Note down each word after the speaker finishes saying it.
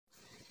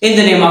In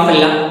the name of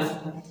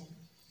Allah,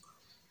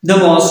 the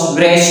most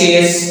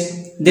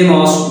gracious, the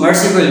most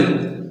merciful,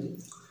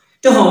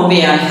 to whom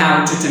we all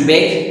have to turn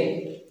back.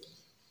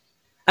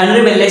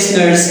 Honorable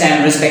listeners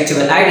and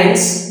respectable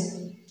audience,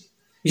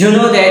 you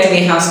know that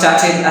we have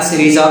started a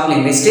series of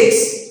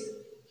linguistics.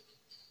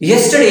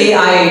 Yesterday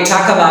I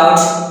talked about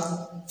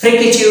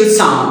fricative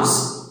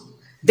sounds,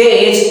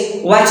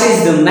 that what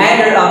is the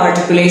manner of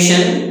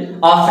articulation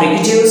of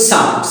fricative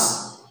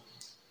sounds.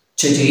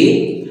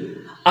 Today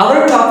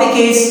our topic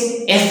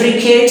is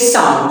affricate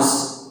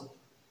sounds,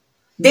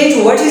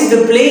 that what is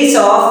the place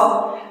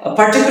of,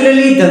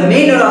 particularly the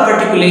manner of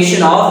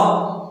articulation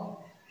of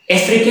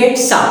affricate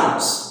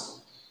sounds.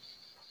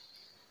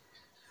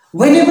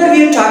 Whenever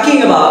we are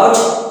talking about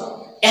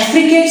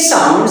affricate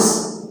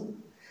sounds,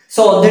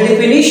 so the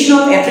definition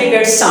of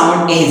affricate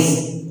sound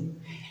is,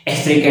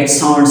 affricate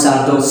sounds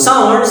are those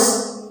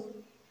sounds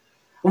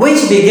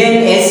which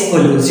begin as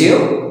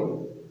collusive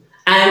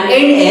and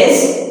end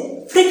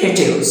as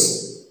fricatives.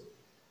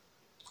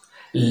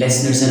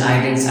 Listeners and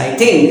audience, I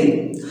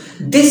think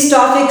this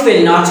topic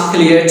will not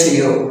clear to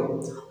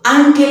you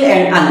until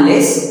and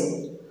unless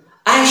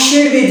I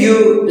share with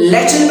you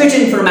little bit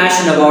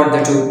information about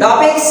the two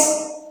topics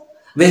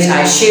which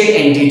I shared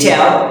in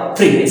detail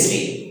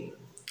previously.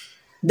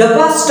 The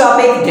first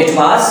topic that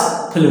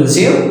was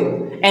collusive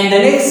and the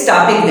next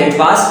topic that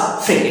was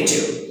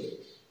fricative.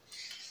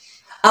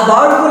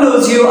 About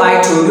collusive,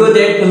 I told you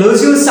that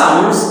collusive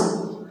sounds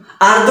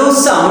are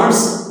those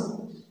sounds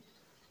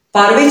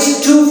for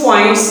which 2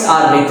 points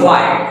are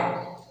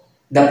required.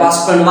 The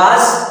first one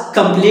was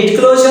complete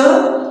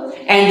closure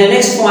and the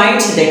next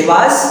point that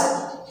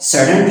was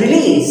sudden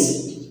release.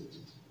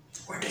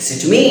 What does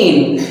it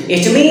mean?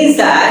 It means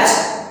that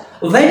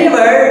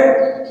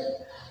whenever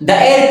the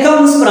air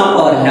comes from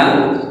our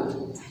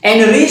lung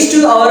and reaches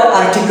to our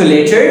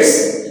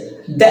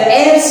articulators, the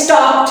air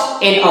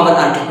stopped in our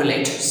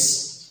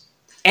articulators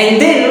and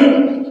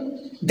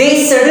then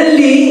they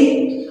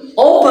suddenly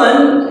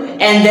open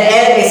and the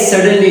air is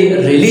suddenly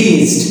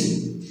released,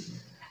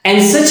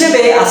 and such a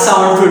way a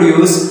sound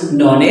produced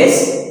known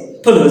as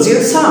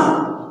collusive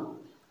sound.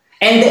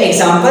 And the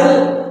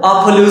example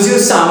of collusive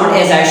sound,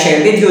 as I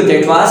shared with you,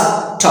 that was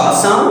ta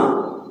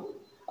sound,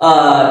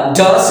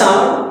 da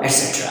sound,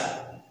 etc.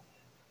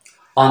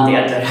 On the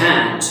other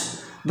hand,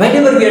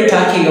 whenever we are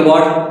talking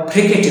about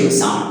fricative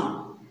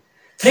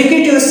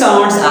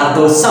sounds are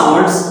those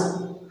sounds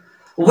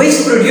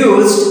which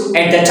produced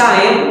at the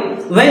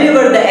time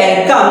whenever the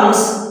air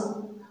comes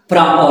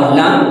from our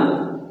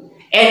lung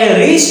and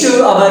reach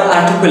to our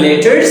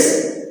articulators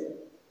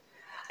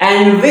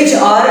and which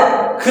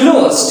are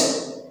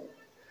closed.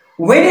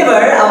 Whenever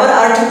our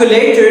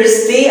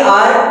articulators, they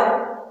are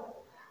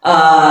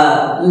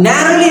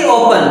narrowly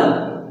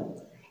open,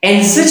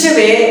 in such a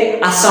way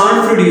a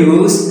sound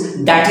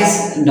produced that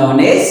is known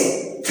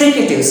as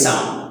fricative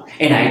sound.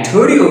 And I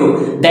told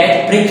you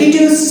that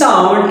fricative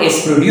sound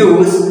is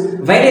produced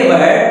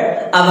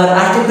whenever our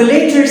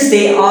articulators,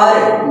 they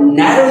are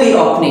narrowly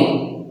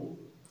opening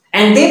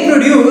and they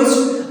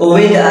produce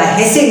with a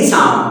hissing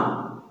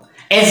sound.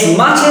 As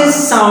much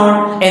as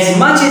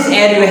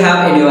air you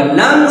have in your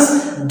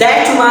lungs,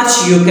 that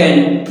much you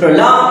can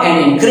prolong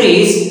and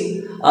increase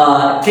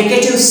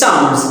fricative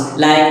sounds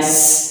like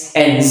s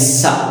and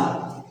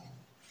sound,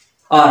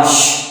 or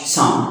sh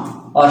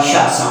sound, or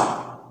sha sound.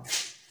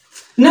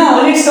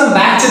 Now let's come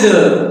back to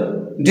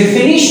the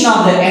definition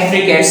of the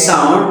affricate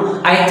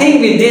sound. I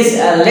think with this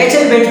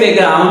little bit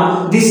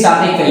background, this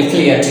topic will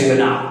clear to you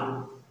now.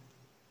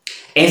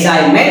 As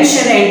I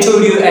mentioned and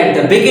told you at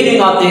the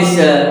beginning of this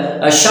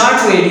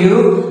short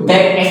video,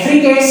 that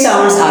affricate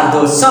sounds are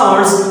those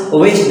sounds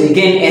which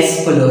begin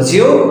as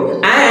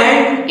collusive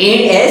and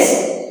end as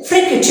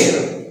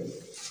fricative.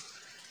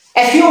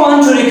 If you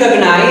want to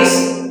recognize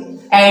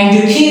and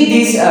to keep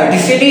this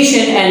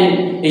definition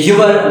in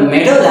your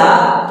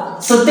medulla,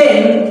 so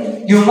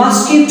then you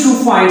must keep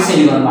 2 points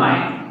in your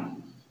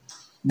mind.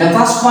 The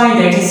first point,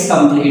 that is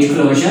complete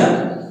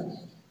closure,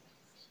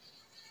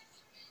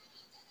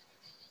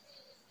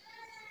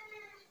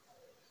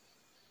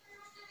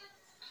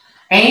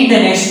 and the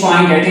next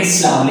point, that is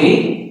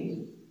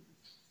slowly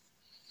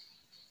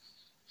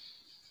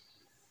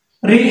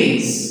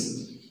release.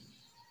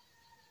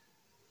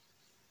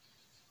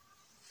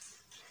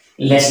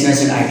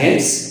 Listeners and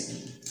audience,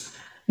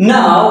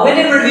 now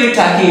whenever we are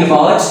talking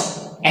about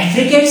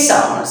affricate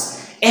sounds,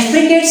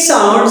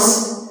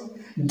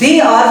 they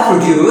are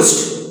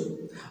produced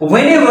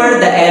whenever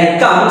the air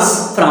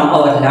comes from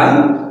our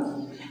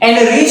lung and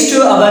reach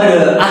to our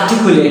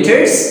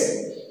articulators.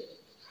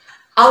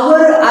 Our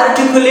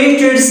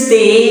articulators,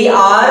 they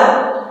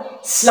are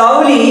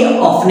slowly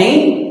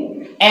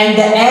opening and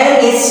the air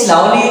is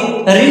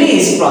slowly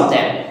released from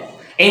them.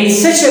 In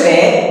such a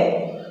way,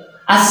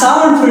 a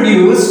sound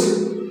produced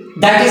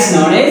that is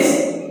known as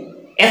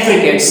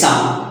affricate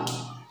sound.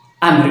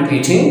 I am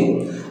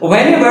repeating.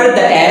 Whenever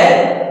the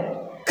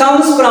air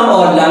comes from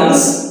our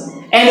lungs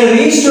and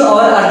reach to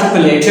our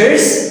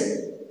articulators,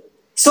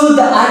 so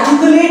the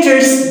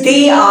articulators,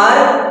 they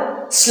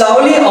are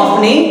slowly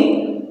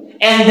opening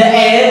and the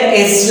air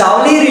is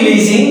slowly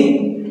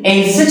releasing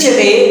in such a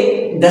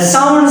way the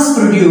sounds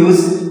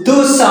produce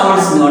those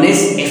sounds known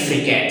as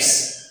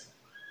affricates.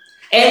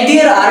 And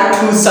there are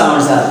two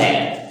sounds are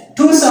there.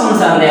 Two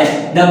sounds are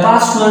there. The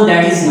first one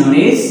that is known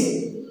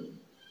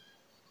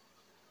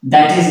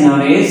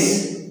as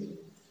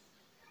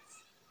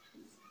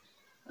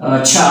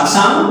cha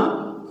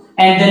sound,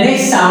 and the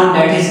next sound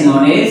that is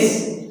known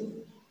as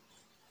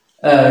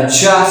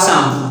ja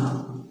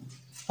sound.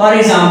 For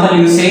example,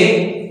 you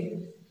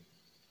say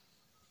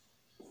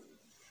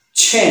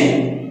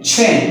chen,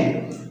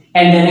 chen,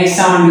 and the next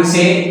sound you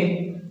say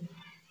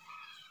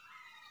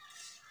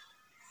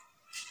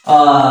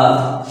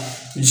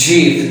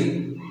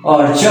jeep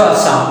or ja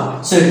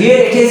sound. So here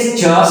it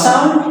is ja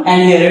sound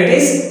and here it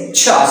is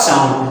cha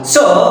sound.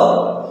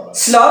 So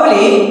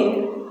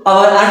slowly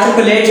our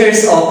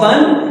articulators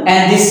open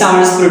and this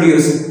sound is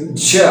produced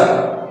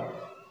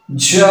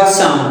ja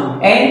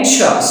sound and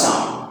cha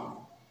sound.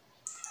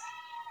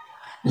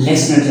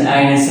 Listeners,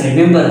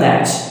 remember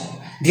that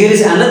there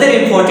is another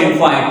important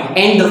point,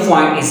 and the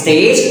point is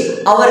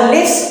that our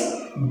lips,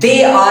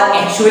 they are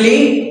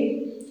actually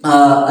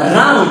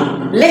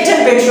round,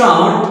 little bit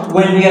round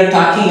when we are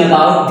talking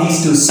about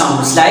these two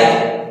sounds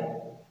like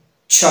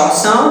cha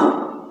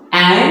sound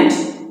and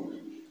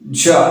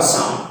ja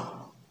sound.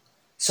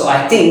 So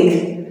I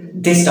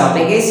think this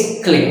topic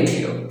is clear to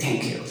you.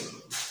 Thank you.